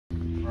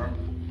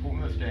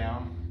this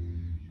down.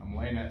 I'm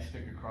laying that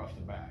stick across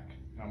the back.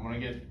 I'm gonna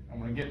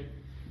get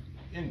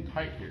in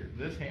tight here.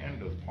 This hand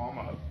goes palm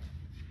up,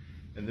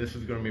 and this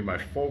is gonna be my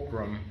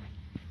fulcrum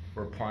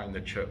for applying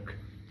the choke.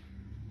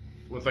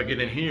 Once I get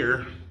in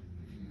here,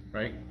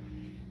 right,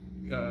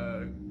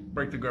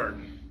 break the guard.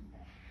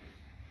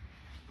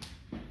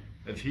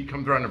 As he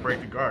comes around to break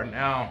the guard,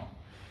 now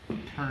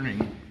I'm turning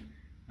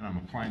and I'm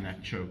applying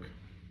that choke.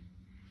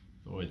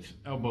 So it's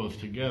elbows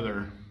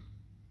together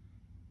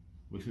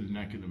with his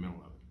neck in the middle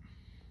of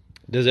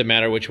it. Does it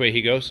matter which way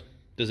he goes?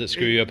 Does it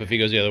screw you up if he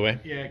goes the other way?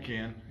 Yeah, it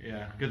can.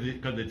 Yeah,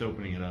 because it's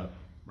opening it up,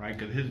 right?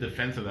 Because his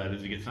defense of that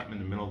is to get something in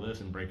the middle of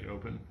this and break it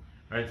open,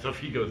 right? So if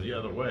he goes the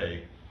other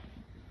way,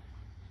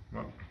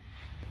 well,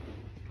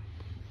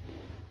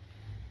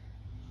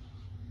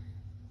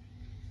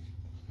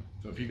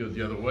 so if he goes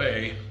the other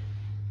way,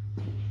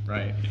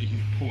 right? He's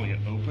pulling it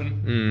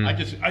open. I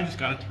just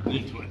gotta turn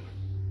into it,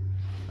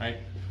 right?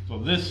 So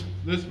this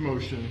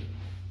motion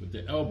with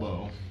the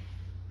elbow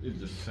is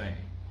the same.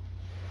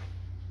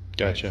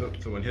 Gotcha.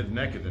 So when his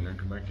neck is in there,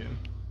 come back in.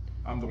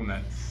 I'm doing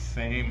that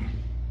same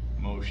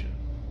motion,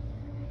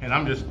 and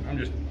I'm just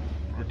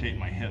rotating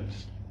my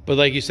hips. But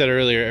like you said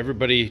earlier,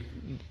 everybody,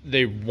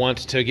 they want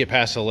to get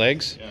past the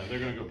legs. Yeah, they're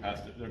gonna go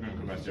past it. They're gonna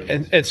go past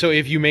it. And so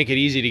if you make it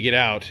easy to get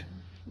out,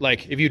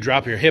 like if you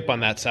drop your hip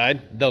on that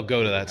side, they'll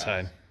go to that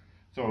side.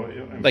 So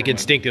like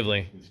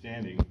instinctively.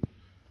 Standing,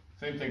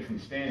 same thing from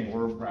standing.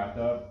 We're wrapped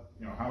up.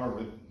 You know,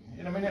 however,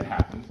 I mean, it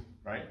happens,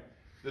 right?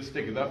 This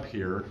stick is up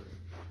here.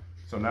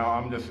 So now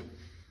I'm just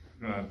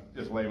gonna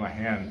lay my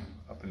hand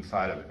up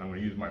inside of it. I'm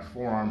gonna use my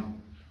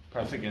forearm,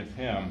 press against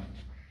him,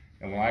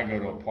 and when I go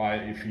to apply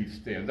it, if he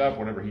stands up,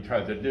 whatever he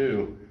tries to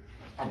do,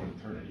 I'm gonna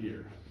turn it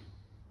here.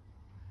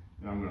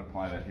 And I'm gonna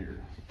apply that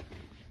here,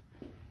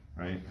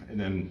 right? And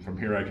then from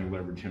here I can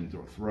leverage him to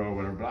a throw,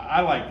 whatever. But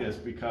I like this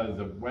because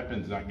the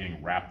weapon's not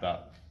getting wrapped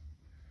up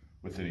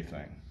with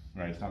anything,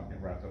 right? It's not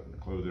getting wrapped up in the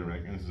clothes and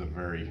everything. And this is a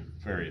very,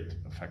 very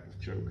effective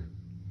choke.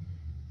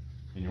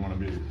 And you wanna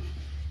be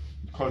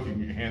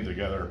closing your hands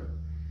together,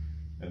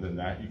 and then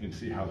that you can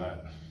see how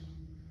that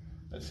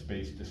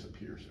space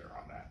disappears there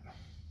on that.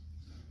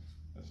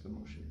 That's the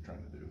motion you're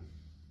trying to do.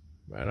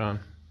 Right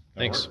on.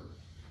 Thanks.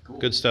 Cool.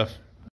 Good stuff.